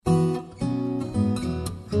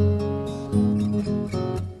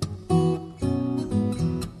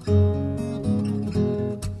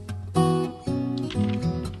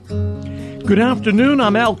Good afternoon,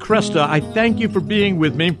 I'm Al Cresta. I thank you for being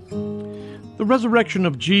with me. The resurrection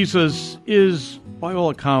of Jesus is, by all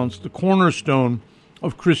accounts, the cornerstone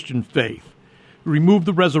of Christian faith. Remove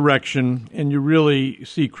the resurrection, and you really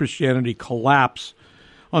see Christianity collapse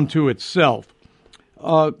unto itself.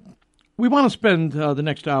 We want to spend the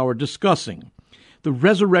next hour discussing the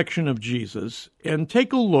resurrection of Jesus and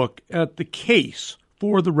take a look at the case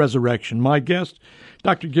for the resurrection. My guest,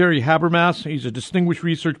 Dr. Gary Habermas. He's a distinguished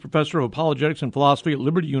research professor of apologetics and philosophy at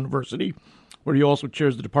Liberty University, where he also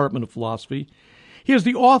chairs the Department of Philosophy. He is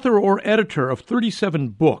the author or editor of 37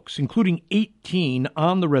 books, including 18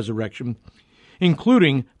 on the resurrection,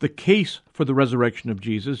 including The Case for the Resurrection of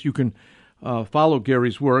Jesus. You can follow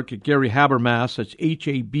Gary's work at Gary Habermas. That's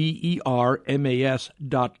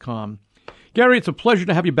HABERMAS.com. Gary, it's a pleasure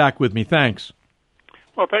to have you back with me. Thanks.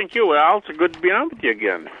 Well, thank you, Al. It's good to be on with you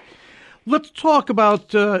again. Let's talk about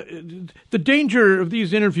the danger of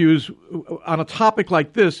these interviews on a topic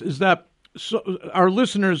like this is that our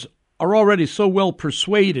listeners are already so well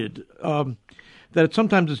persuaded that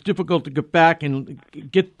sometimes it's difficult to get back and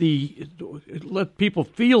let people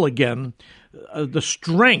feel again the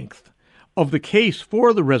strength of the case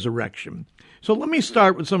for the resurrection. So let me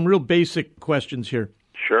start with some real basic questions here.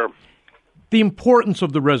 Sure. The importance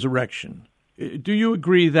of the resurrection. Do you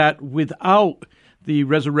agree that without the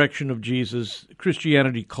resurrection of Jesus,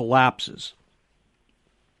 Christianity collapses?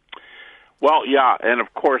 Well, yeah, and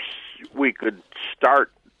of course we could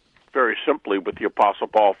start very simply with the Apostle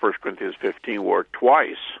Paul, 1 Corinthians 15, where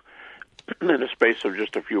twice, in the space of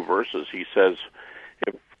just a few verses, he says,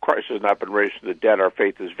 if Christ has not been raised from the dead, our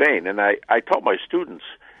faith is vain. And I tell my students,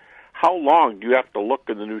 how long do you have to look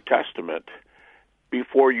in the New Testament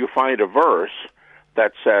before you find a verse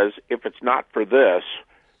that says, if it's not for this,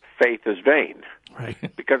 faith is vain? Right.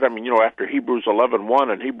 Because, after Hebrews 11:1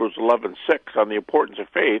 and Hebrews 11:6 on the importance of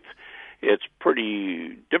faith, it's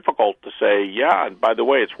pretty difficult to say, yeah, and by the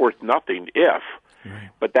way, it's worth nothing if. Right.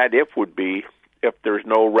 But that if would be, if there's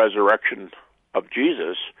no resurrection of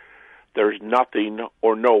Jesus, there's nothing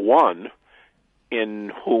or no one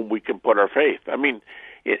in whom we can put our faith.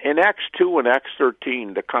 In Acts 2 and Acts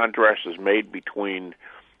 13, the contrast is made between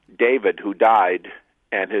David, who died,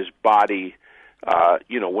 and his body,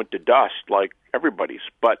 went to dust like everybody's.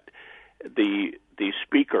 But the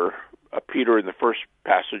speaker, Peter in the first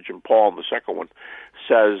passage and Paul in the second one,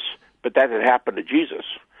 says, but that had happened to Jesus.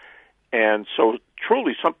 And so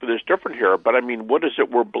truly something is different here. But what is it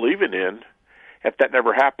we're believing in if that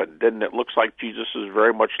never happened? Then it looks like Jesus is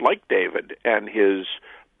very much like David, and his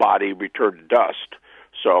body returned to dust.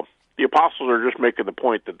 So the apostles are just making the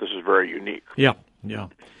point that this is very unique. Yeah.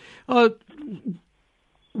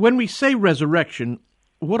 When we say resurrection,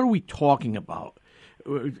 what are we talking about?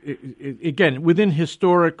 Again, within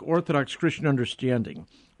historic Orthodox Christian understanding,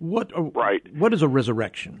 what is a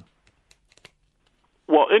resurrection?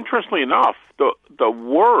 Well, interestingly enough, the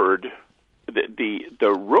word, the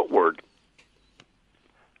root word,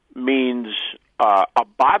 means a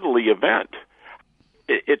bodily event.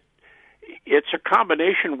 It's a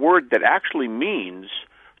combination word that actually means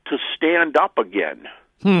to stand up again.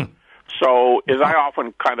 So, as I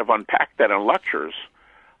often kind of unpack that in lectures,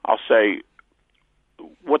 I'll say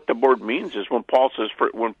what the word means is when Paul says, Paul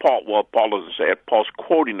doesn't say it, Paul's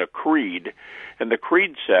quoting a creed, and the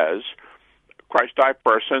creed says, Christ died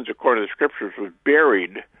for our sins according to the Scriptures, was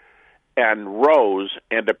buried, and rose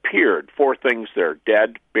and appeared. Four things there: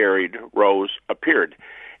 dead, buried, rose, appeared.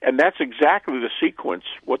 And that's exactly the sequence.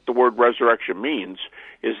 What the word resurrection means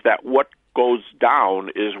is that what goes down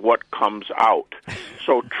is what comes out.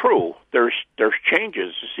 So true, there's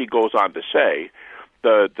changes, as he goes on to say.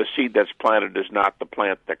 The seed that's planted is not the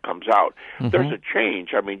plant that comes out. Mm-hmm. There's a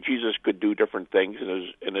change. Jesus could do different things,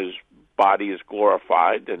 and his body is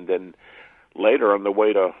glorified, and then later on the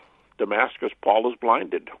way to Damascus, Paul is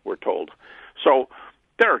blinded, we're told. So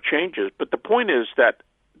there are changes, but the point is that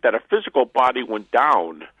a physical body went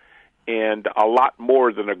down, and a lot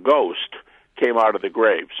more than a ghost came out of the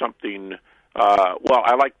grave. Something,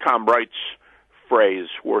 I like Tom Wright's phrase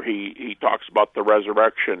where he talks about the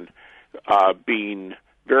resurrection being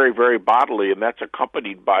very, very bodily, and that's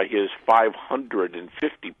accompanied by his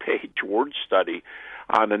 550-page word study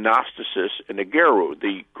on anastasis and ageru,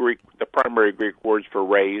 the primary Greek words for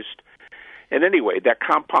raised. And anyway, that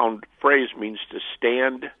compound phrase means to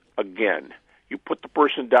stand again. You put the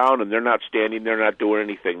person down, and they're not standing, they're not doing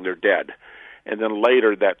anything, they're dead. And then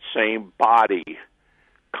later, that same body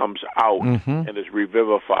comes out and is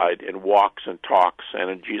revivified and walks and talks,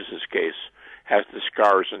 and in Jesus' case, has the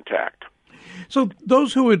scars intact. So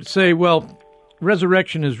those who would say, well,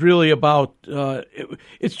 resurrection is really about,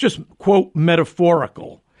 it's just, quote,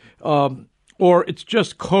 metaphorical. or it's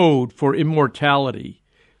just code for immortality.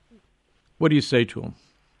 What do you say to them?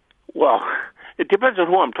 Well, it depends on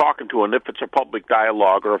who I'm talking to, and if it's a public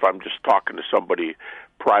dialogue, or if I'm just talking to somebody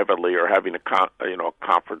privately, or having a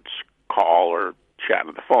conference call or chat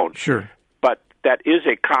on the phone. Sure. But that is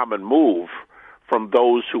a common move from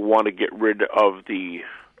those who want to get rid of the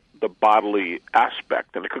bodily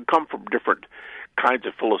aspect, and it could come from different kinds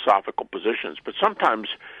of philosophical positions. But sometimes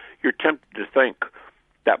you're tempted to think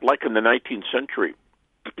that, like in the 19th century,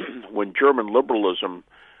 when German liberalism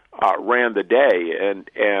ran the day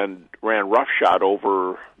and ran roughshod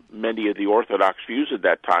over many of the orthodox views at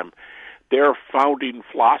that time, their founding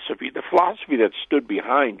philosophy, the philosophy that stood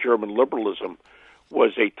behind German liberalism,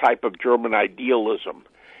 was a type of German idealism.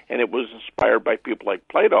 And it was inspired by people like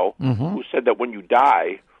Plato, who said that when you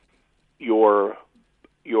die, your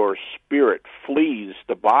spirit flees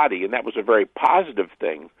the body, and that was a very positive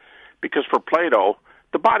thing, because for Plato,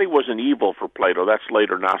 the body wasn't evil for Plato. That's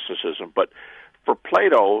later Gnosticism. But for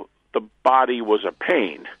Plato, the body was a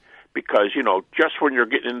pain, because, just when you're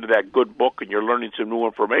getting into that good book and you're learning some new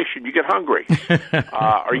information, you get hungry.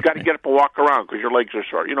 Or you got to get up and walk around because your legs are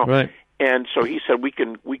sore, Right. And so he said we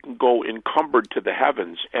can go encumbered to the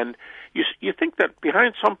heavens. And you think that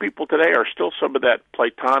behind some people today are still some of that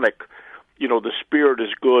Platonic, the spirit is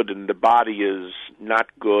good and the body is not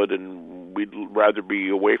good, and we'd rather be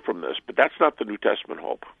away from this. But that's not the New Testament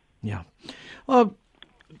hope. Yeah.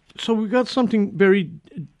 So we've got something very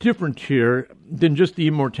different here than just the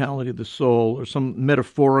immortality of the soul or some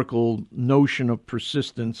metaphorical notion of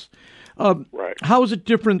persistence. Right. How is it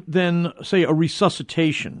different than, say, a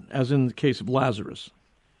resuscitation, as in the case of Lazarus?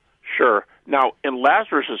 Sure. Now, in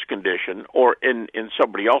Lazarus' condition, or in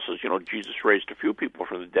somebody else's, Jesus raised a few people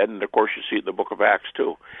from the dead, and of course you see it in the book of Acts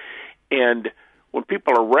too. And when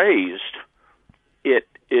people are raised, it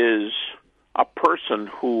is a person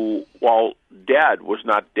who, while dead, was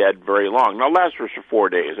not dead very long. Now, Lazarus for 4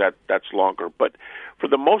 days, that's longer. But for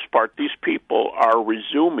the most part, these people are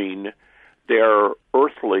resuming their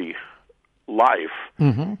earthly life,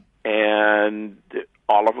 and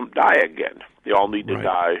all of them die again. They all need to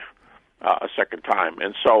die a second time.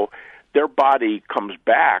 And so their body comes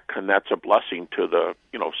back, and that's a blessing to the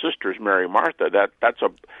sisters, Mary and Martha. That's a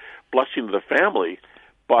blessing to the family,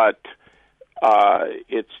 but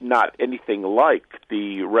it's not anything like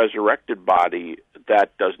the resurrected body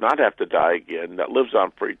that does not have to die again, that lives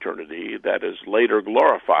on for eternity, that is later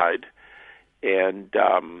glorified, and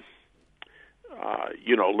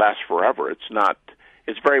lasts forever.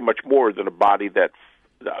 It's very much more than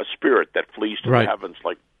a spirit that flees to the heavens,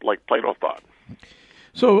 like Plato thought.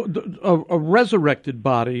 So a resurrected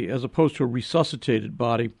body, as opposed to a resuscitated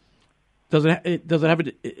body, does it have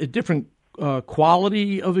a different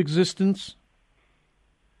quality of existence?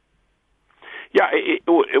 Yeah,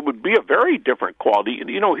 it would be a very different quality.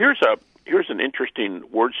 Here's an interesting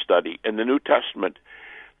word study. In the New Testament,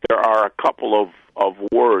 there are a couple of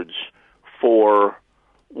words for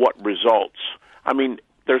what results. I mean,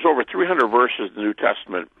 there's over 300 verses in the New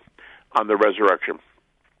Testament on the resurrection,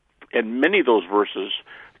 and many of those verses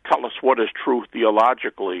tell us what is true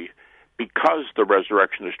theologically because the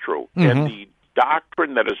resurrection is true. And the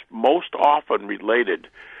doctrine that is most often related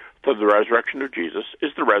to the resurrection of Jesus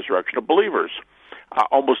is the resurrection of believers,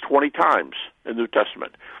 almost 20 times in the New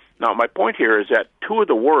Testament. Now, my point here is that two of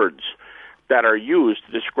the words that are used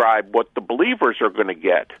to describe what the believers are going to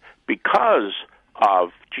get because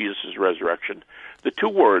of Jesus' resurrection, the two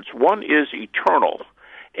words, one is eternal,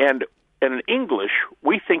 and in English,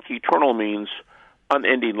 we think eternal means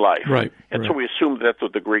unending life. Right. And so we assume that's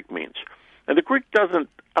what the Greek means. And the Greek doesn't,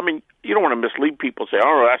 you don't want to mislead people, say,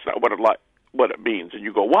 oh, that's not what it means. And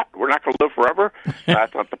you go, what? We're not going to live forever?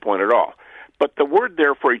 That's not the point at all. But the word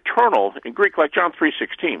there for eternal, in Greek, like John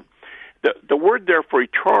 3:16, the word there for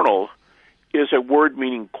eternal is a word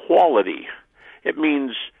meaning quality. It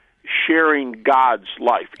means sharing God's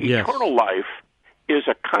life. Yes. Eternal life is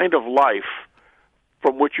a kind of life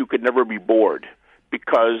from which you could never be bored,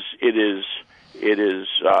 because it is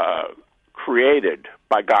created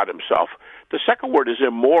by God himself. The second word is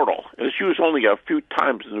immortal, and it's used only a few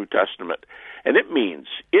times in the New Testament, and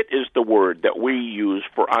it is the word that we use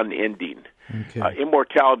for unending. Okay.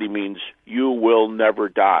 Immortality means you will never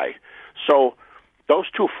die. So those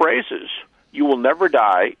two phrases, you will never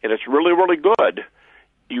die, and it's really, really good.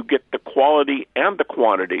 You get the quality and the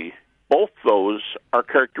quantity. Both those are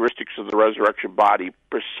characteristics of the resurrection body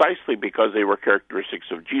precisely because they were characteristics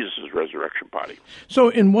of Jesus' resurrection body. So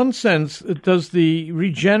in one sense, does the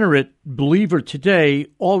regenerate believer today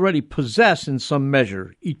already possess in some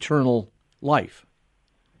measure eternal life?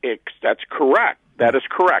 That's correct. That is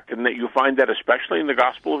correct, and that you find that especially in the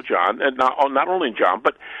Gospel of John, and not only in John,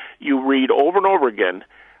 but you read over and over again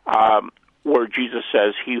where Jesus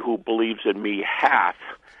says, "He who believes in me hath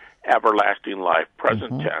everlasting life,"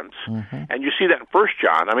 present tense. And you see that in 1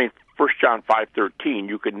 John. I mean, 1 John 5:13,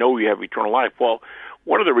 you can know you have eternal life. Well,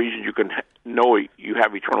 one of the reasons you can know you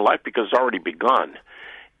have eternal life because it's already begun.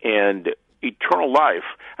 And eternal life,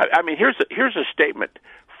 I mean, here's a statement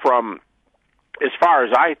from, as far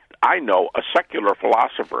as I know, a secular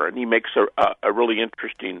philosopher, and he makes a really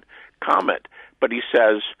interesting comment. But he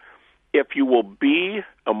says, if you will be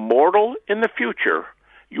immortal in the future,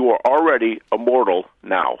 you are already immortal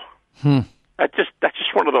now. That's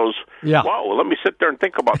just one of those, wow, well, let me sit there and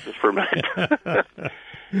think about this for a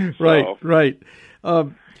minute. Right.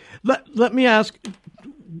 Let me ask,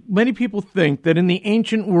 many people think that in the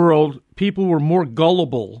ancient world, people were more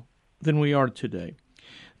gullible than we are today.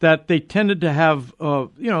 That they tended to have,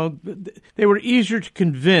 they were easier to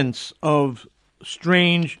convince of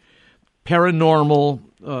strange, paranormal,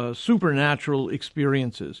 supernatural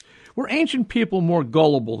experiences. Were ancient people more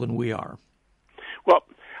gullible than we are? Well,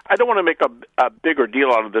 I don't want to make a bigger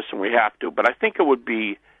deal out of this than we have to, but I think it would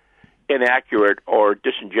be inaccurate or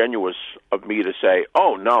disingenuous of me to say,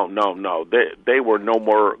 oh, no, they were no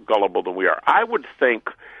more gullible than we are. I would think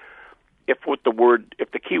if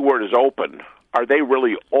the key word is open, are they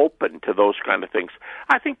really open to those kind of things?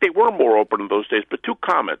 I think they were more open in those days, but two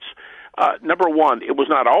comments. Number one, it was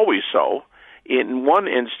not always so. In one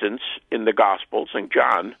instance in the Gospels, in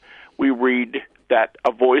John, we read that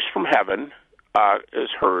a voice from heaven is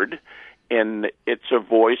heard, and it's a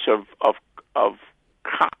voice of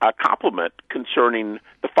a compliment concerning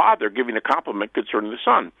the Father, giving a compliment concerning the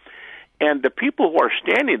Son. And the people who are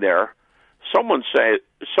standing there,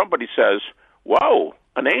 somebody says, "Whoa,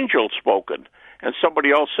 an angel spoken," and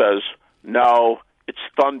somebody else says, "No, it's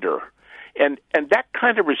thunder." And that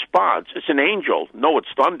kind of response, it's an angel, no, it's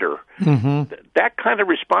thunder. That kind of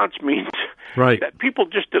response means that people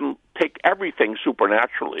just didn't take everything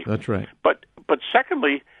supernaturally. That's right. But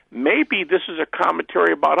secondly, maybe this is a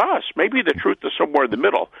commentary about us. Maybe the truth is somewhere in the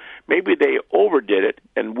middle. Maybe they overdid it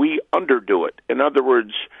and we underdo it. In other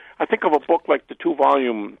words, I think of a book like the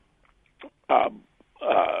 2-volume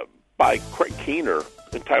by Craig Keener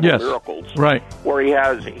entitled Miracles, where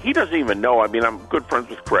he doesn't even know. I mean, I'm good friends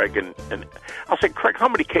with Craig, and I'll say, Craig, how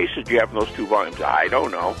many cases do you have in those 2 volumes? I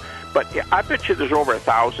don't know, but I bet you there's over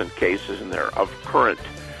 1,000 cases in there of current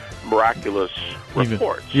miraculous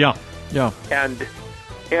reports. Yeah. And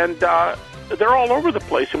they're all over the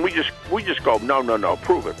place, and we just go, no,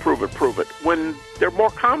 prove it, when they're more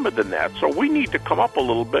common than that. So we need to come up a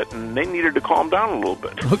little bit, and they needed to calm down a little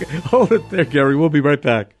bit. Okay, hold it there, Gary. We'll be right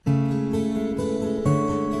back.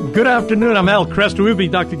 Good afternoon. I'm Al Cresta. With me,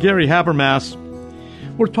 Dr. Gary Habermas.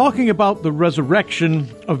 We're talking about the resurrection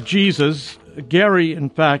of Jesus. Gary, in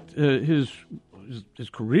fact, his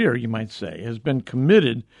career, you might say, has been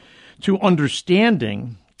committed to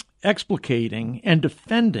understanding, explicating, and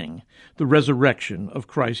defending the resurrection of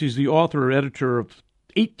Christ. He's the author or editor of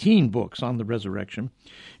 18 books on the resurrection,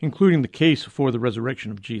 including The Case for the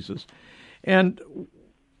Resurrection of Jesus. And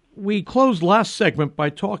we closed last segment by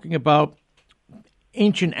talking about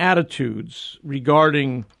ancient attitudes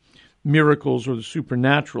regarding miracles or the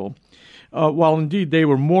supernatural. While indeed they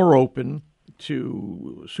were more open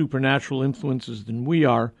to supernatural influences than we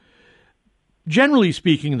are, generally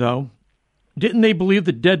speaking, though, didn't they believe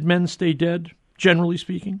that dead men stay dead, generally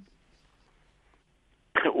speaking?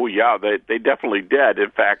 Well, yeah, they definitely did.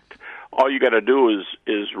 In fact, all you got to do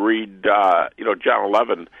is read, John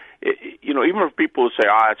 11. Even if people say,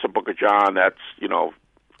 it's a book of John, that's,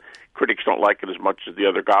 critics don't like it as much as the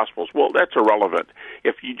other Gospels. Well, that's irrelevant.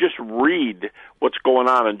 If you just read what's going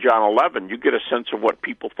on in John 11, you get a sense of what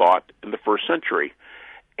people thought in the first century.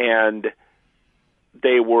 And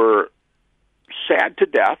they were sad to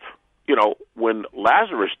death. When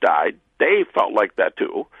Lazarus died, they felt like that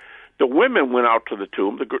too. The women went out to the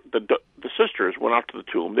tomb. The sisters went out to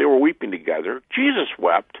the tomb. They were weeping together. Jesus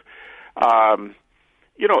wept.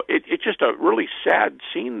 It's just a really sad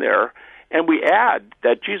scene there. And we add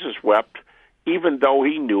that Jesus wept even though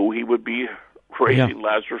he knew he would be raising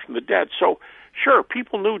Lazarus from the dead. So, sure,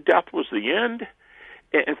 people knew death was the end.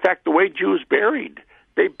 In fact, the way Jews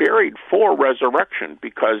they buried for resurrection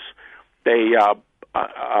because they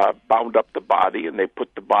bound up the body and they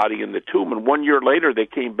put the body in the tomb. And 1 year later, they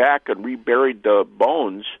came back and reburied the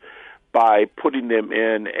bones by putting them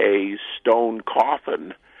in a stone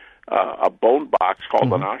coffin, a bone box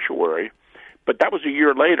called an ossuary. But that was a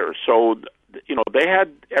year later. So, they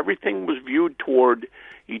had, everything was viewed toward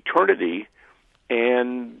eternity,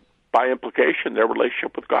 and by implication, their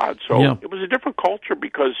relationship with God. So Yeah. it was a different culture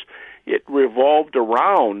because it revolved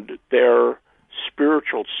around their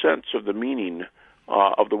spiritual sense of the meaning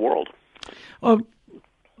of the world.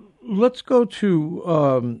 Let's go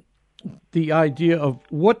to the idea of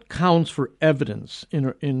what counts for evidence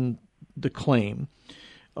in the claim.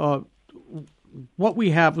 What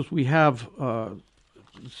we have is we have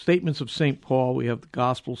statements of St. Paul. We have the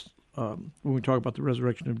Gospels when we talk about the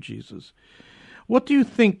resurrection of Jesus. What do you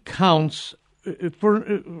think counts for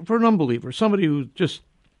an unbeliever, somebody who just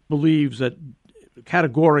believes that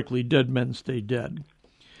categorically dead men stay dead?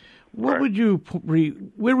 What Right. would you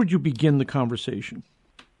where would you begin the conversation?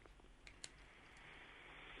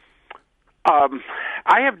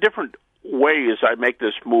 I have different ways I make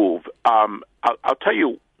this move. I'll tell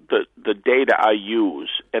you the data I use,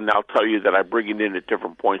 and I'll tell you that I bring it in at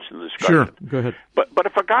different points in the discussion. Sure, go ahead. But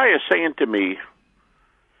if a guy is saying to me,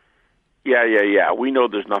 yeah, we know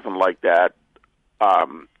there's nothing like that,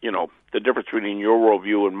 the difference between your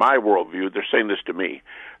worldview and my worldview, they're saying this to me.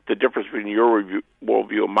 The difference between your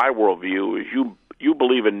worldview and my worldview is you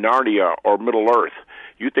believe in Narnia or Middle Earth.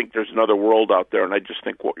 You think there's another world out there, and I just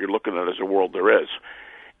think what you're looking at is a world there is.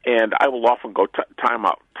 And I will often go, time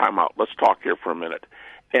out, let's talk here for a minute.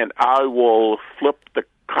 And I will flip the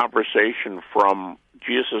conversation from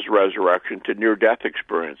Jesus' resurrection to near-death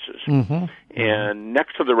experiences. Mm-hmm. And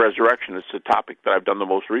next to the resurrection, it's the topic that I've done the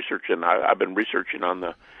most research in. I've been researching on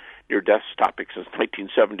the near-death topic since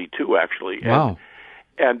 1972, actually. Wow.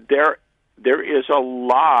 And there is a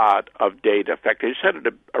lot of data. In fact, I just had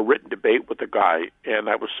a written debate with a guy, and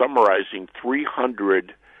I was summarizing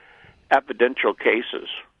 300 evidential cases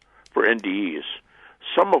for NDEs,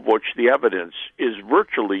 some of which the evidence is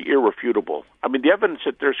virtually irrefutable. I mean, the evidence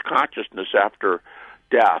that there's consciousness after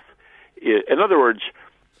death. In other words,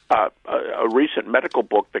 a recent medical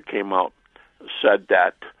book that came out said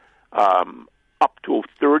that up to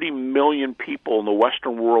 30 million people in the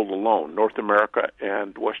Western world alone, North America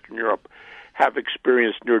and Western Europe, have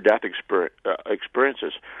experienced near-death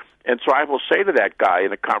experiences. And so I will say to that guy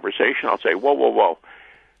in a conversation, I'll say, whoa,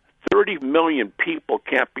 30 million people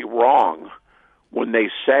can't be wrong when they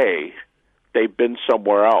say they've been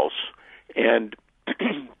somewhere else. And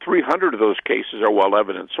 300 of those cases are well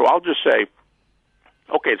evidenced. So I'll just say,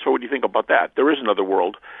 okay, so what do you think about that? There is another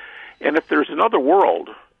world. And if there's another world,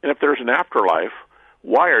 and if there's an afterlife,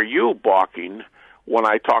 why are you balking when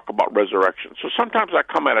I talk about resurrection? So sometimes I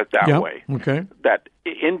come at it that way. Okay. That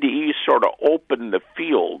NDEs sort of open the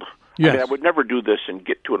field. Yes. I mean, I would never do this and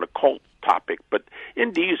get to an occult topic, but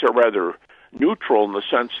NDEs are rather neutral in the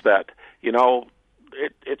sense that,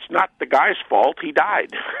 it's not the guy's fault. He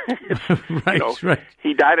died. Right.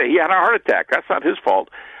 He died. He had a heart attack. That's not his fault.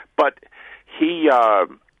 But he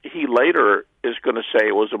later is going to say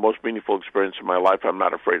it was the most meaningful experience of my life. I'm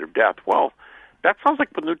not afraid of death. Well, that sounds like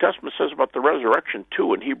what the New Testament says about the resurrection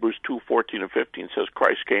too. In Hebrews 2:14 and 15 says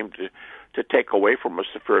Christ came to take away from us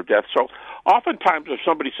the fear of death. So oftentimes if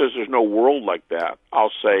somebody says there's no world like that,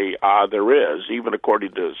 I'll say there is, even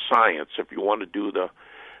according to science, if you want to do the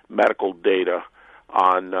medical data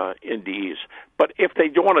on NDEs. But if they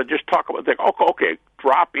don't want to just talk about, okay,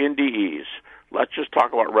 drop NDEs. Let's just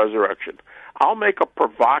talk about resurrection. I'll make a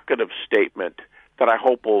provocative statement that I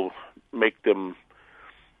hope will make them,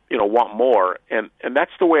 want more. And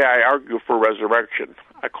that's the way I argue for resurrection.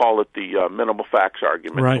 I call it the minimal facts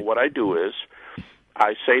argument. Right. So what I do is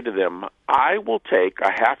I say to them, I will take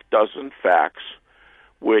a half dozen facts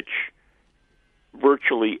which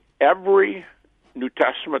virtually every New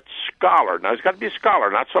Testament scholar, now it's got to be a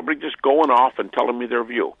scholar, not somebody just going off and telling me their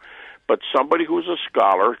view, but somebody who's a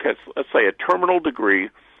scholar, has, let's say a terminal degree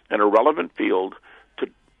in a relevant field to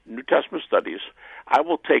New Testament studies. I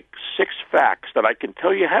will take 6 facts that I can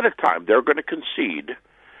tell you ahead of time they're going to concede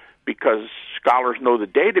because scholars know the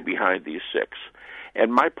data behind these 6.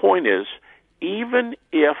 And my point is, even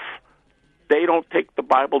if they don't take the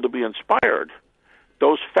Bible to be inspired,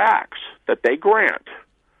 those facts that they grant,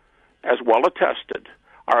 as well attested,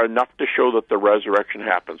 are enough to show that the resurrection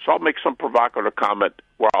happens. So I'll make some provocative comment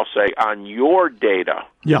where I'll say, on your data,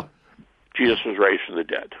 Jesus was raised from the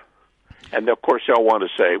dead. And, of course, they'll want to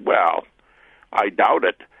say, well, I doubt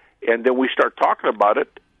it. And then we start talking about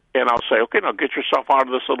it, and I'll say, okay, now get yourself out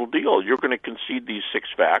of this little deal. You're going to concede these 6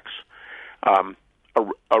 facts.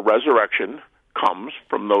 A resurrection comes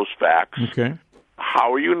from those facts. Okay.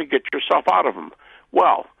 How are you going to get yourself out of them?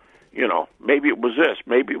 Well, maybe it was this,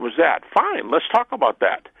 maybe it was that. Fine, let's talk about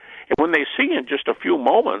that. And when they see in just a few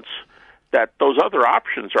moments that those other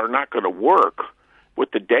options are not going to work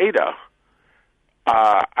with the data,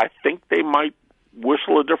 I think they might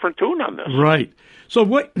whistle a different tune on this. Right. So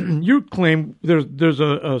what you claim, there's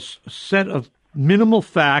a set of minimal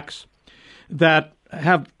facts that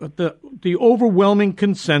have the overwhelming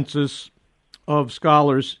consensus of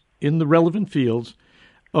scholars in the relevant fields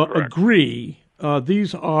agree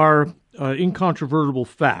these are incontrovertible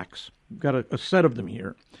facts. We've got a set of them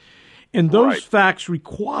here. And those facts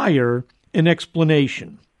require an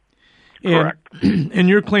explanation. Correct. And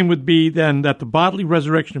your claim would be then that the bodily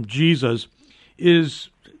resurrection of Jesus is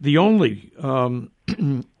the only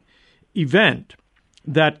event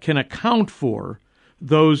that can account for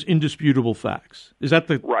those indisputable facts. Is that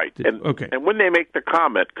the... Right. Okay. And when they make the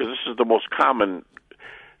comment, because this is the most common,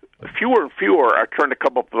 fewer and fewer are trying to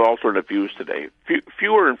come up with alternate views today.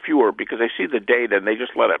 Fewer and fewer, because they see the data and they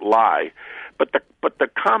just let it lie. But the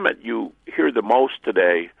comment you hear the most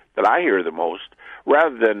today, that I hear the most,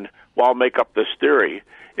 rather than, well, I'll make up this theory,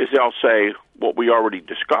 is they'll say what we already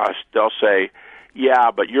discussed. They'll say,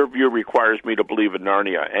 yeah, but your view requires me to believe in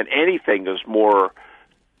Narnia, and anything is more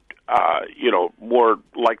more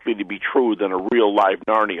likely to be true than a real live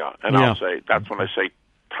Narnia. And I'll say, that's when I say,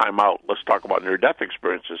 time out, let's talk about near-death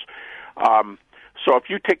experiences. So if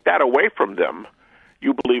you take that away from them,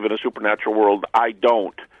 you believe in a supernatural world, I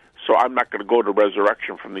don't, so I'm not going to go to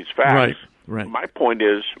resurrection from these facts. Right. My point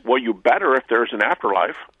is, well, you better if there's an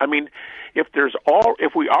afterlife. I mean, if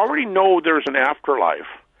we already know there's an afterlife,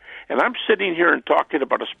 and I'm sitting here and talking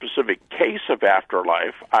about a specific case of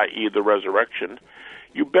afterlife, i.e. the resurrection,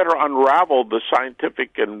 you better unravel the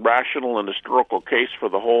scientific and rational and historical case for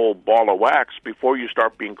the whole ball of wax before you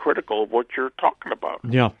start being critical of what you're talking about.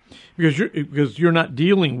 Yeah, because you're not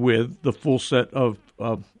dealing with the full set of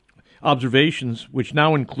observations, which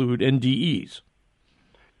now include NDEs.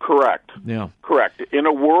 Correct. Yeah. Correct. In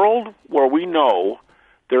a world where we know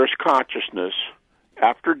there is consciousness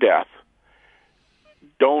after death,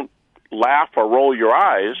 don't laugh or roll your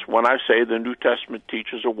eyes when I say the New Testament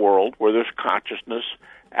teaches a world where there's consciousness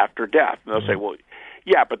after death. And they'll say, well,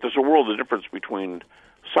 yeah, but there's a world of difference between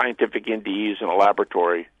scientific NDEs in a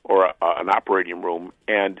laboratory or an operating room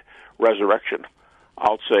and resurrection.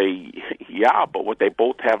 I'll say, yeah, but what they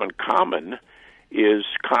both have in common is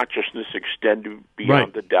consciousness extended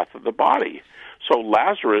beyond the death of the body. So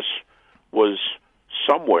Lazarus was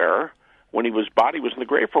somewhere when his body was in the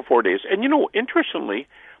grave for 4 days. And, interestingly,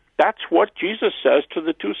 that's what Jesus says to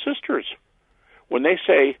the two sisters. When they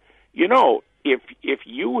say, if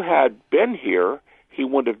you had been here, he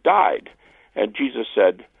wouldn't have died. And Jesus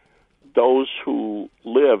said, those who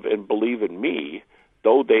live and believe in me,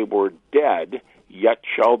 though they were dead, yet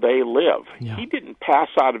shall they live. Yeah. He didn't pass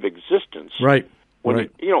out of existence. Right.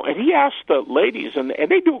 And he asked the ladies, and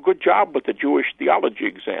they do a good job with the Jewish theology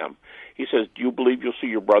exam. He says, do you believe you'll see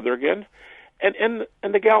your brother again? And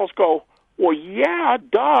the gals go, well, yeah,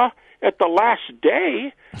 duh, at the last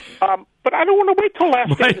day, but I don't want to wait till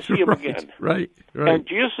last day to see him again. Right. And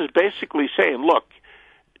Jesus is basically saying, look,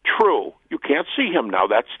 true, you can't see him now.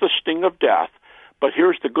 That's the sting of death. But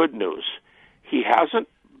here's the good news. He hasn't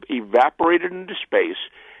evaporated into space.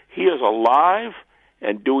 He is alive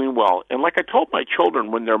and doing well. And like I told my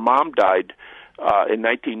children when their mom died in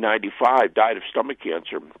 1995, died of stomach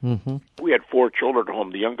cancer, we had 4 children at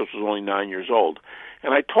home. The youngest was only 9 years old.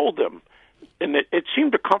 And I told them, and it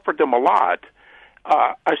seemed to comfort them a lot,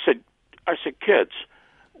 I said, kids,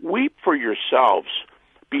 weep for yourselves.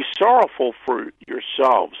 Be sorrowful for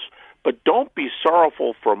yourselves, but don't be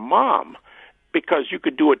sorrowful for Mom, because you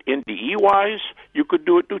could do it NDE-wise, you could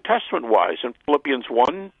do it New Testament-wise. In Philippians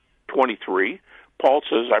 1:23, Paul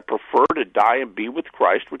says, I prefer to die and be with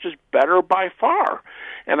Christ, which is better by far.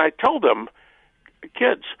 And I tell them,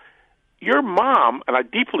 kids, your mom, and I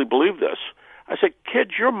deeply believe this, I said,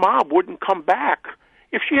 kids, your mom wouldn't come back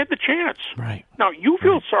if she had the chance. Right. Now, you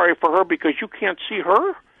feel sorry for her because you can't see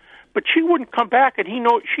her, but she wouldn't come back, and she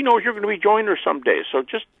knows you're going to be joining her someday. So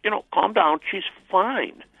just, calm down. She's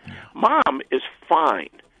fine. Yeah. Mom is fine.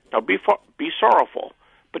 Now, be sorrowful,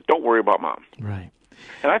 but don't worry about Mom. Right.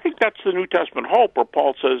 And I think that's the New Testament hope, where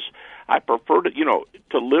Paul says, I prefer to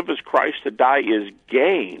live as Christ, to die is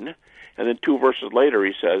gain. And then 2 verses later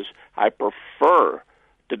he says, I prefer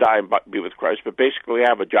to die and be with Christ, but basically I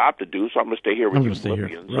have a job to do, so I'm going to stay here with you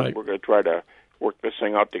Philippians. Right. And we're going to try to work this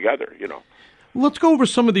thing out together, Let's go over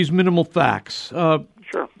some of these minimal facts.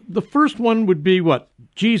 Sure. The first one would be what?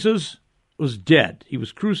 Jesus was dead. He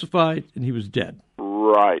was crucified, and he was dead.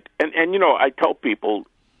 Right. And I tell people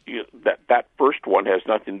that first one has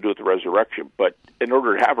nothing to do with the resurrection, but in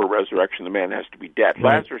order to have a resurrection, the man has to be dead.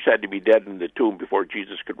 Right. Lazarus had to be dead in the tomb before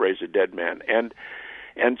Jesus could raise a dead man. And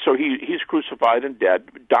so he's crucified and dead.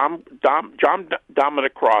 John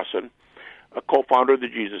Dominic Crossan a co-founder of the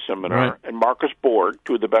Jesus Seminar, Right. and Marcus Borg,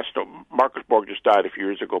 two of the best. Marcus Borg just died a few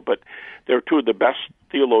years ago, but they're two of the best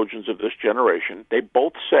theologians of this generation. They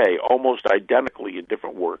both say, almost identically in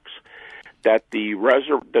different works, that the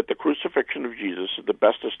crucifixion of Jesus is the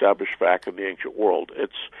best established fact in the ancient world.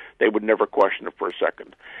 They would never question it for a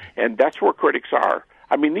second. And that's where critics are.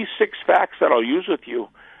 I mean, these 6 facts that I'll use with you,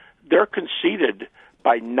 they're conceded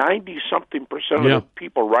by 90-something% of the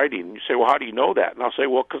people writing. You say, well, how do you know that? And I'll say,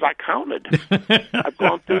 well, because I counted. I've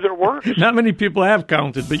gone through their works. Not many people have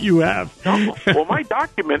counted, but you have. No. Well, my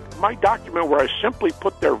document where I simply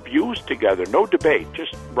put their views together, no debate,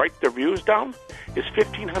 just write their views down, is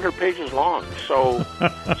 1,500 pages long. So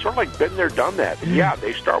sort of like been there, done that. And yeah,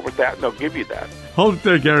 they start with that, and they'll give you that. Hold it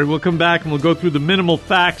there, Gary. We'll come back, and we'll go through the minimal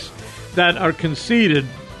facts that are conceded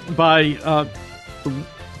by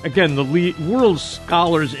again, the world's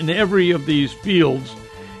scholars in every of these fields,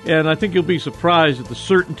 and I think you'll be surprised at the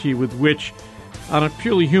certainty with which, on a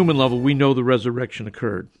purely human level, we know the resurrection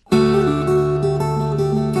occurred.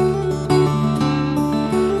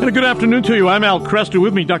 And a good afternoon to you. I'm Al Kresta.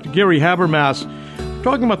 With me, Dr. Gary Habermas,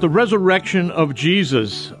 talking about the resurrection of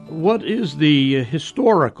Jesus. What is the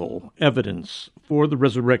historical evidence for the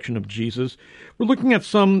resurrection of Jesus? We're looking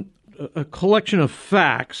at a collection of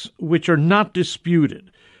facts which are not disputed.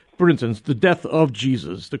 For instance, the death of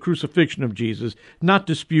Jesus, the crucifixion of Jesus, not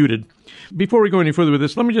disputed. Before we go any further with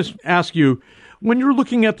this, let me just ask you, when you're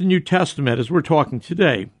looking at the New Testament, as we're talking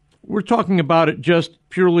today, we're talking about it just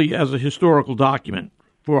purely as a historical document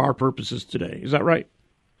for our purposes today. Is that right?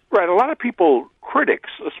 Right. A lot of people,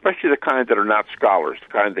 critics, especially the kind that are not scholars,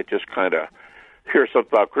 the kind that just kind of hear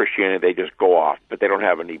something about Christianity, they just go off, but they don't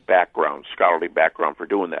have any scholarly background for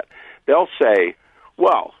doing that. They'll say,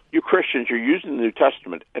 well, you Christians, you're using the New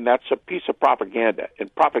Testament, and that's a piece of propaganda,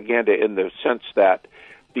 and propaganda in the sense that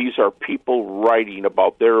these are people writing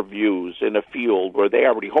about their views in a field where they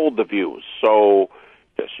already hold the views. So,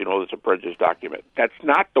 yes, it's a prejudiced document. That's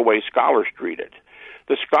not the way scholars treat it.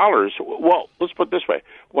 The scholars, well, let's put it this way.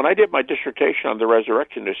 When I did my dissertation on the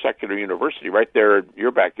resurrection at Secular University, right there in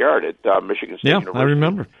your backyard at Michigan State University. Yeah, I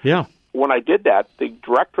remember. Yeah. When I did that, the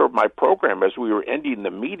director of my program, as we were ending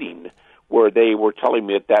the meeting, where they were telling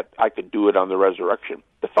me that I could do it on the resurrection,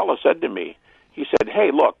 the fellow said to me, he said, hey,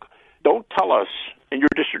 look, don't tell us in your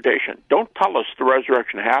dissertation, don't tell us the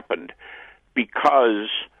resurrection happened because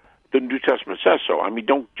the New Testament says so. I mean,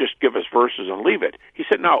 don't just give us verses and leave it. He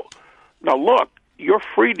said, now look, you're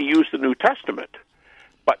free to use the New Testament,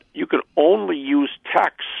 but you can only use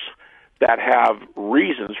texts that have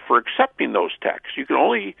reasons for accepting those texts. You can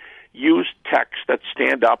only use texts that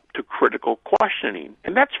stand up to critical questioning,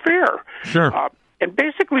 and that's fair. Sure. And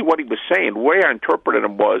basically what he was saying, the way I interpreted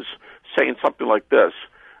him was saying something like this,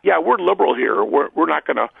 yeah, we're liberal here. We're not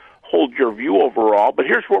going to hold your view overall, but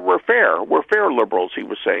here's where we're fair. We're fair liberals, he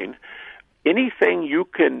was saying. Anything you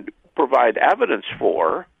can provide evidence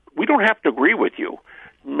for, we don't have to agree with you.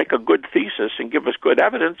 Make a good thesis and give us good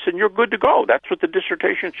evidence, and you're good to go. That's what the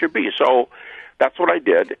dissertation should be. So that's what I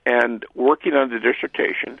did, and working on the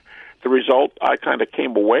dissertation, the result I kind of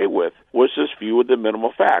came away with was this view of the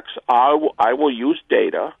minimal facts. I will use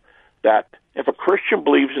data that if a Christian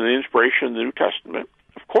believes in the inspiration of the New Testament,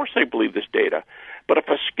 of course they believe this data, but if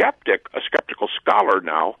a skeptical scholar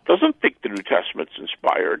now, doesn't think the New Testament's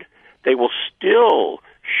inspired, they will still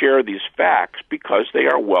share these facts because they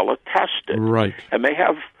are well attested. Right. And they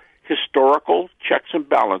have historical checks and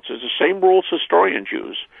balances, the same rules historians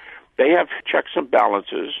use. They have checks and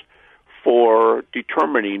balances for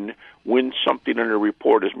determining when something in a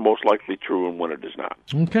report is most likely true and when it is not.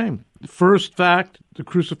 Okay. First fact, the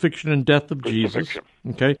crucifixion and death of Jesus.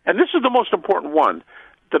 Okay. And this is the most important one.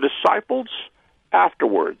 The disciples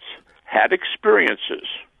afterwards had experiences.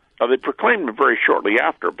 Now, they proclaimed them very shortly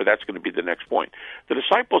after, but that's going to be the next point. The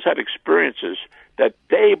disciples had experiences that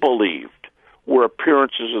they believed were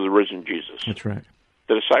appearances of the risen Jesus. That's right.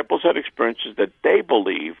 The disciples had experiences that they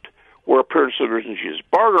believed were appearances of the risen Jesus.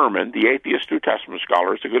 Bart Ehrman, the atheist New Testament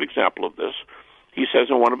scholar, is a good example of this. He says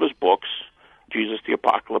in one of his books, Jesus the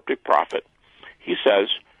Apocalyptic Prophet, he says,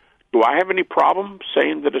 do I have any problem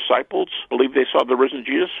saying the disciples believe they saw the risen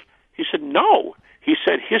Jesus? He said, no. He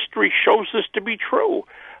said, history shows this to be true.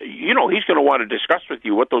 You know, he's going to want to discuss with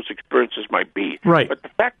you what those experiences might be. Right. But the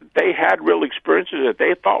fact that they had real experiences that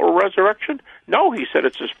they thought were resurrection, no, he said,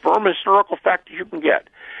 it's as firm a historical fact as you can get.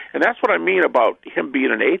 And that's what I mean about him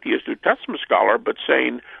being an atheist New Testament scholar, but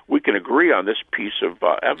saying we can agree on this piece of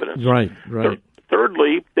evidence. Right, right.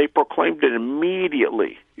 Thirdly, they proclaimed it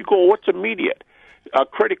immediately. You go, what's immediate? A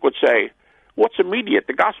critic would say, what's immediate?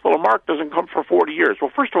 The Gospel of Mark doesn't come for 40 years.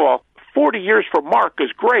 Well, first of all, 40 years for Mark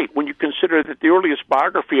is great when you consider that the earliest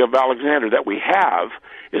biography of Alexander that we have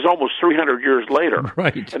is almost 300 years later.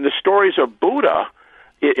 Right. And the stories of Buddha,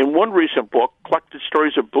 in one recent book, collected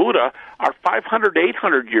stories of Buddha, are 500,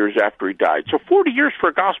 800 years after he died. So 40 years for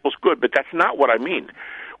a gospel is good, but that's not what I mean.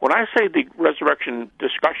 When I say the resurrection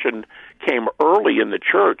discussion came early in the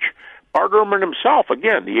church, Bart Ehrman himself,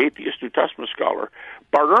 again, the atheist New Testament scholar,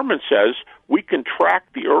 Bart Ehrman says we can track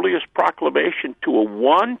the earliest proclamation to a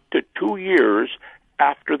 1 to 2 years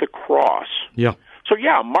after the cross. Yeah. So,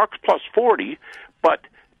 yeah, Mark's plus 40, but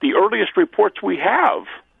the earliest reports we have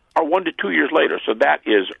are 1 to 2 years later. So that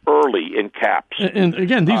is early in caps. And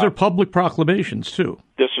again, these are public proclamations, too.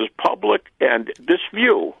 This is public, and this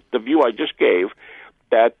view, the view I just gave,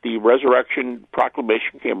 that the resurrection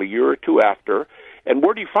proclamation came a year or two after. And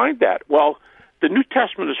where do you find that? Well, the New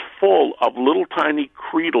Testament is full of little tiny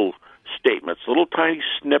creedal statements, little tiny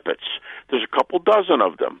snippets. There's a couple dozen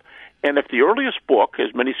of them. And if the earliest book,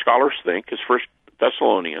 as many scholars think, is First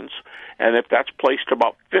Thessalonians, and if that's placed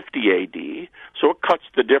about 50 A.D., so it cuts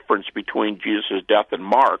the difference between Jesus' death and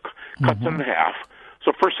Mark, cuts it in half.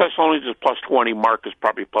 So First Thessalonians is plus 20, Mark is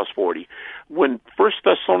probably plus 40. When First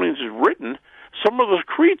Thessalonians is written, some of those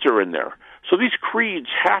creeds are in there. So these creeds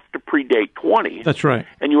have to predate 20. That's right.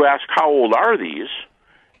 And you ask, how old are these?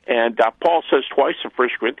 And Paul says twice in 1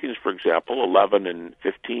 Corinthians, for example, 11 and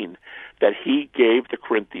 15, that he gave the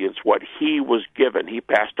Corinthians what he was given. He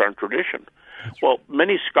passed on tradition. Well,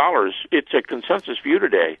 many scholars, it's a consensus view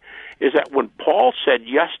today, is that when Paul said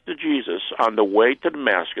yes to Jesus on the way to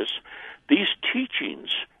Damascus, these teachings,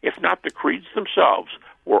 if not the creeds themselves,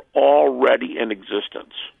 were already in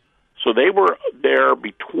existence. So they were there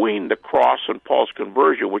between the cross and Paul's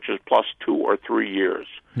conversion, which is plus 2 or 3 years.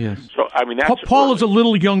 Yes. So, I mean, that's Paul is a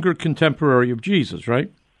little younger contemporary of Jesus,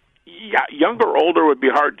 right? Yeah, younger or older would be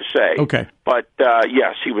hard to say. Okay. But,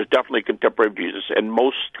 yes, he was definitely contemporary of Jesus. And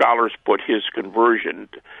most scholars put his conversion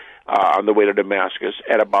on the way to Damascus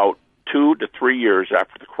at about 2 to 3 years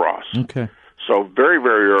after the cross. Okay. So very,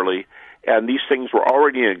 very early. And these things were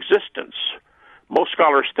already in existence. Most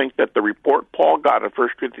scholars think that the report Paul got in 1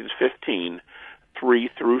 Corinthians 15, 3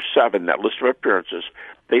 through 7, that list of appearances,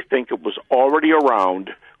 they think it was already around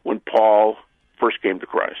when Paul first came to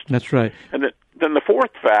Christ. That's right. And then the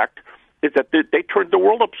fourth fact is that they turned the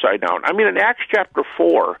world upside down. I mean, in Acts chapter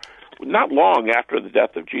 4, not long after the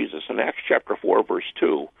death of Jesus, in Acts chapter 4, verse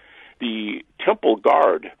 2, the temple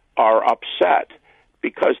guard are upset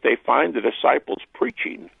because they find the disciples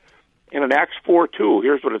preaching. And in Acts 4:2,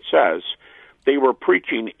 here's what it says. They were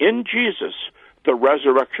preaching in Jesus the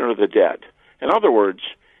resurrection of the dead. In other words,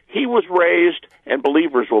 he was raised and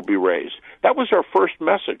believers will be raised. That was our first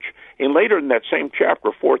message. And later in that same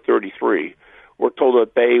chapter, 4:33, we're told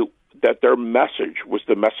that their message was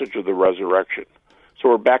the message of the resurrection. So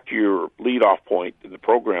we're back to your lead-off point in the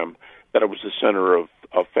program, that it was the center of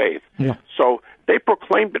faith. Yeah. So they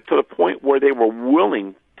proclaimed it to the point where they were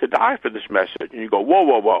willing to die for this message. And you go, whoa,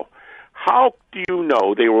 whoa, whoa. How do you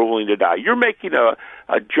know they were willing to die? You're making a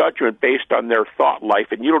judgment based on their thought life,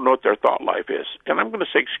 and you don't know what their thought life is. And I'm going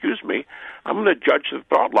to say, excuse me, I'm going to judge the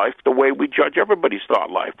thought life the way we judge everybody's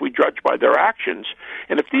thought life. We judge by their actions.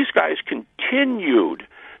 And if these guys continued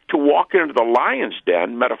to walk into the lion's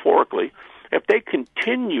den, metaphorically, if they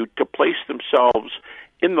continued to place themselves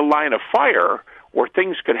in the line of fire where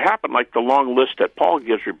things could happen, like the long list that Paul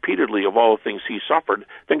gives repeatedly of all the things he suffered,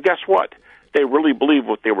 then guess what? They really believed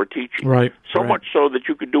what they were teaching. Right. So much so that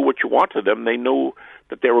you could do what you want to them. They knew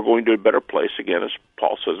that they were going to a better place, again, as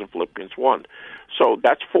Paul says in Philippians 1. So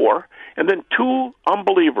that's 4. And then 2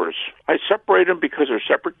 unbelievers. I separate them because they're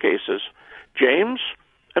separate cases. James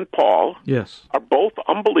and Paul are both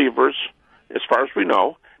unbelievers, as far as we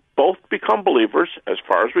know. Both become believers, as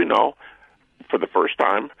far as we know, for the first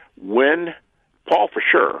time. When Paul, for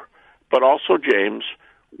sure, but also James,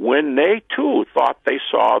 when they, too, thought they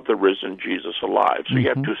saw the risen Jesus alive. So you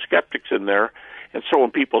have 2 skeptics in there. And so when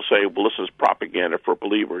people say, well, this is propaganda for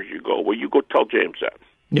believers, you go, well, you go tell James that.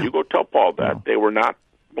 Yeah. You go tell Paul that. No. They were not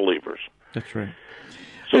believers. That's right.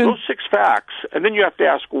 So those 6 facts, and then you have to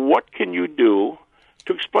ask, what can you do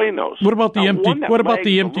to explain those? What about the empty? What about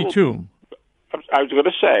the empty tomb? I was going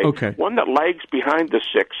to say, one that lags behind the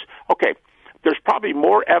 6. Okay, there's probably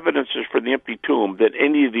more evidences for the empty tomb than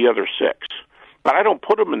any of the other 6. But I don't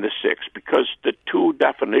put them in the 6 because the 2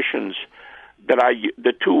 definitions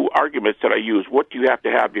the 2 arguments that I use, what do you have to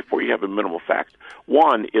have before you have a minimal fact?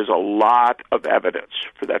 One is a lot of evidence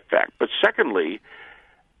for that fact. But secondly,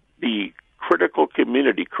 the critical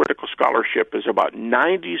community, critical scholarship is about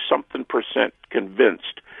 90-something%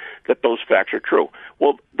 convinced that those facts are true.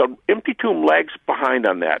 Well, the empty tomb lags behind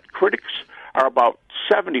on that. Critics are about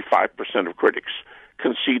 75% of critics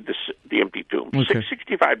concede the empty tomb. Okay.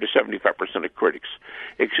 65 to 75% of critics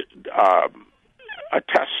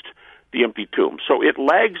attest the empty tomb. So it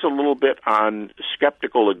lags a little bit on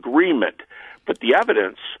skeptical agreement, but the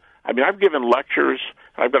evidence, I mean, I've given lectures,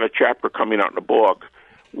 I've got a chapter coming out in the book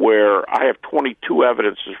where I have 22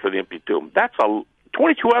 evidences for the empty tomb.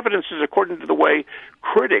 22 evidences according to the way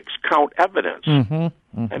critics count evidence.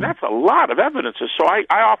 And that's a lot of evidences. So I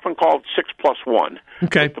often call it 6 plus 1.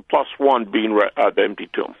 Okay. With the plus 1 being the empty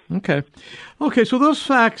tomb. Okay, so those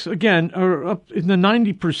facts, again, are up in the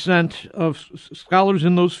 90% of scholars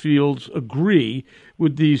in those fields agree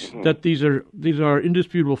with these, that these are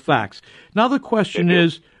indisputable facts. Now the question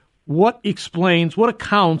is, what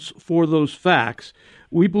accounts for those facts?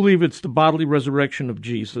 We believe it's the bodily resurrection of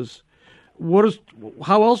Jesus.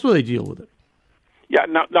 How else do they deal with it? Yeah.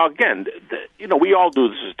 Now again, we all do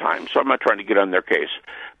this at times, so I'm not trying to get on their case,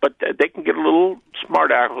 but they can get a little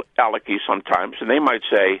smart alecky sometimes, and they might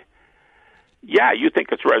say, "Yeah, you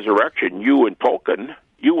think it's resurrection. You and Tolkien,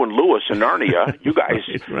 you and Lewis and Narnia, you guys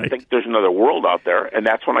right. think there's another world out there." And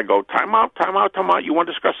that's when I go, "Time out. You want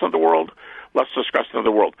to discuss another world? Let's discuss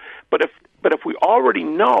another world." But if we already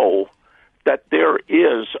know that there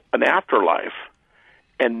is an afterlife,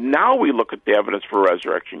 and now we look at the evidence for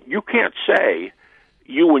resurrection, you can't say,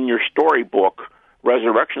 you in your storybook,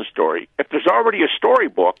 resurrection story, if there's already a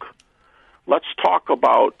storybook, let's talk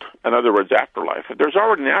about, in other words, afterlife. If there's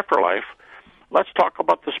already an afterlife, let's talk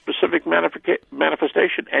about the specific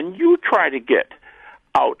manifestation. And you try to get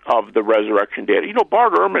out of the resurrection data.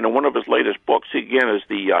 Bart Ehrman, in one of his latest books, he again is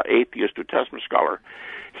the atheist New Testament scholar,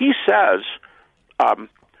 he says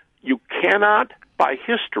you cannot, by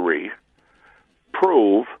history,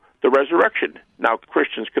 prove the resurrection. Now,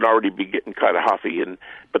 Christians could already be getting kind of huffy,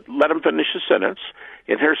 but let him finish the sentence,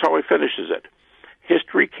 and here's how he finishes it.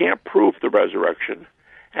 History can't prove the resurrection,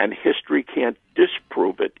 and history can't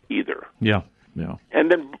disprove it either. Yeah.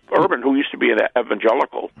 And then Ehrman, who used to be an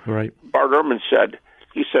evangelical, right. Bart Ehrman said,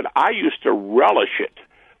 I used to relish it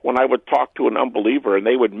when I would talk to an unbeliever and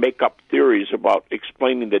they would make up theories about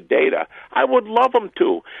explaining the data. I would love them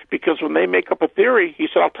to, because when they make up a theory, he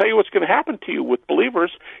said, I'll tell you what's going to happen to you with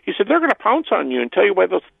believers. He said, they're going to pounce on you and tell you why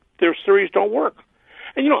their theories don't work.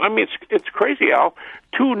 And, it's crazy, Al.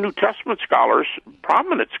 Two New Testament scholars,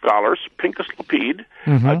 prominent scholars, Pinchas Lapid,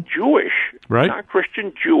 a Jewish, right.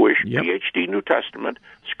 non-Christian Jewish, PhD New Testament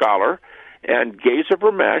scholar, and Geza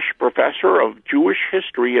Vermesh, professor of Jewish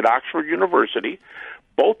history at Oxford University.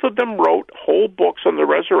 Both of them wrote whole books on the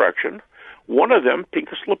resurrection. One of them,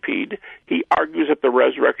 Pinchas Lapid, he argues that the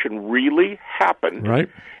resurrection really happened. Right.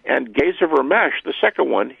 And Geza Vermesh, the second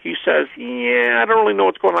one, he says, I don't really know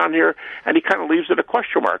what's going on here, and he kind of leaves it a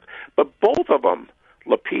question mark. But both of them,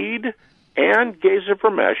 Lapid and Geza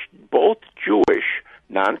Vermesh, both Jewish,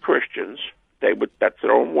 non-Christians, that's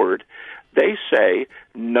their own word, they say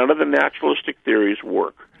none of the naturalistic theories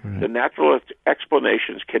work. Right. The naturalist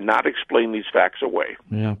explanations cannot explain these facts away.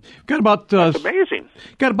 Yeah, that's amazing.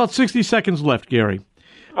 Got about 60 seconds left, Gary.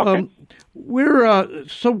 Okay.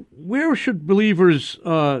 Where should believers?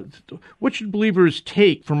 What should believers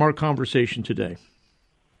take from our conversation today?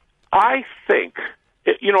 I think,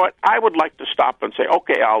 I would like to stop and say,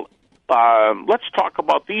 okay, let's talk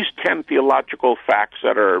about these 10 theological facts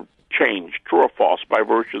that are changed, true or false, by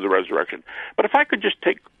virtue of the resurrection. But if I could just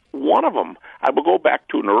take one of them, I will go back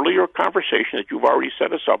to an earlier conversation that you've already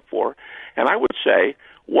set us up for, and I would say,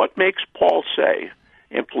 what makes Paul say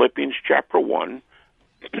in Philippians chapter 1,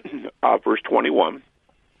 verse 21,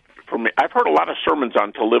 for me, I've heard a lot of sermons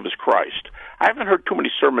on to live as Christ. I haven't heard too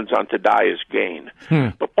many sermons on to die as gain.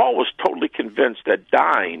 But Paul was totally convinced that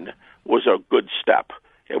dying was a good step.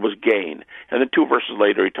 It was gain. And then 2 verses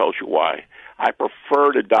later, he tells you why. I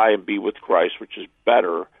prefer to die and be with Christ, which is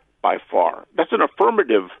better by far. That's an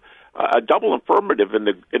affirmative, a double affirmative in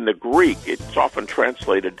the Greek. It's often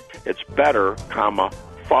translated, it's better,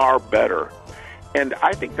 far better. And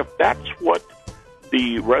I think if that's what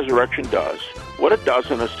the resurrection does, what it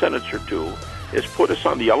does in a sentence or two is put us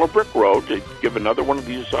on the yellow brick road, to give another one of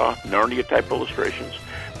these Narnia-type illustrations,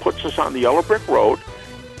 puts us on the yellow brick road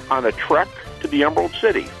on a trek to the Emerald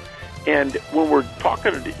City. And when we're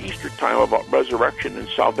talking at the Easter time about resurrection and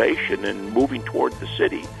salvation and moving toward the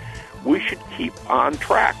city, we should keep on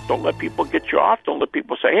track. Don't let people get you off. Don't let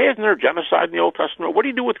people say, hey, isn't there genocide in the Old Testament? What do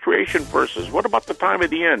you do with creation verses? What about the time of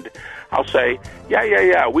the end? I'll say,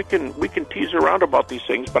 yeah. We can tease around about these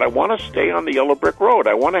things, but I want to stay on the yellow brick road.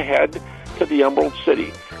 I want to head to the Emerald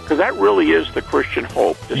City, because that really is the Christian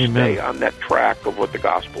hope, to stay on that track of what the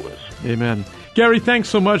gospel is. Amen. Gary, thanks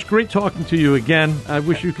so much. Great talking to you again. I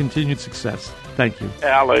wish you continued success. Thank you.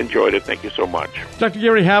 Al, I enjoyed it. Thank you so much. Dr.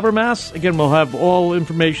 Gary Habermas, again, we'll have all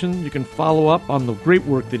information. You can follow up on the great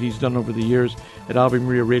work that he's done over the years at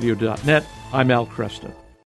AveMariaRadio.net. I'm Al Kresta.